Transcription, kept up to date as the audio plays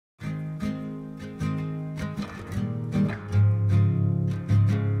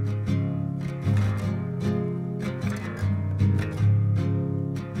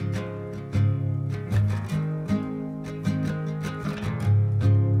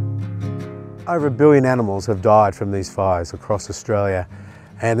Over 1 billion animals have died from these fires across Australia,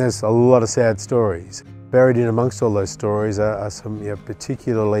 and there's a lot of sad stories. Buried in amongst all those stories are some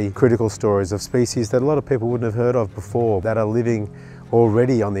particularly critical stories of species that a lot of people wouldn't have heard of before, that are living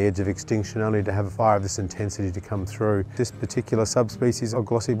already on the edge of extinction, only to have a fire of this intensity to come through. This particular subspecies of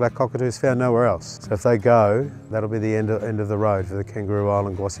glossy black cockatoo is found nowhere else. So if they go, that'll be the end of the road for the Kangaroo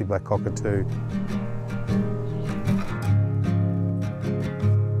Island glossy black cockatoo.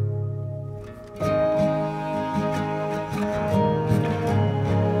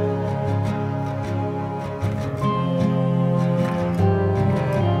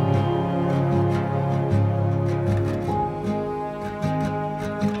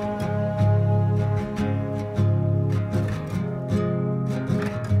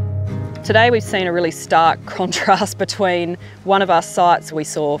 Today we've seen a really stark contrast between one of our sites. We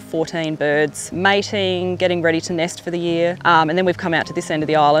saw 14 birds mating, getting ready to nest for the year, and then we've come out to this end of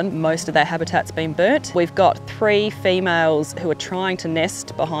the island. Most of their habitat's been burnt. We've got 3 females who are trying to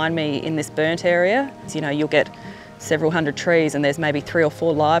nest behind me in this burnt area. You know, you'll get several hundred trees and there's maybe 3 or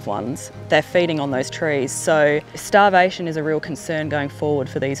 4 live ones. They're feeding on those trees, so starvation is a real concern going forward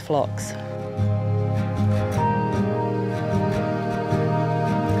for these flocks.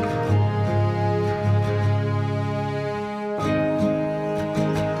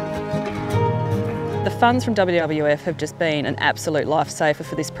 The funds from WWF have just been an absolute lifesaver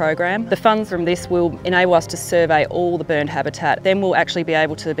for this program. The funds from this will enable us to survey all the burned habitat. Then we'll actually be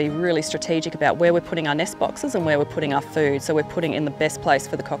able to be really strategic about where we're putting our nest boxes and where we're putting our food, so we're putting it in the best place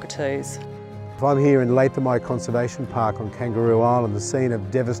for the cockatoos. I'm here in Latham Conservation Park on Kangaroo Island, the scene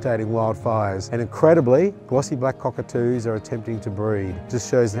of devastating wildfires. And incredibly, glossy black cockatoos are attempting to breed. It just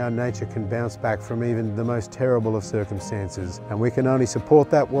shows how nature can bounce back from even the most terrible of circumstances. And we can only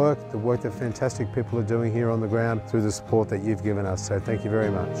support that work, the work that fantastic people are doing here on the ground, through the support that you've given us. So thank you very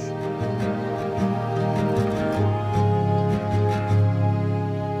much.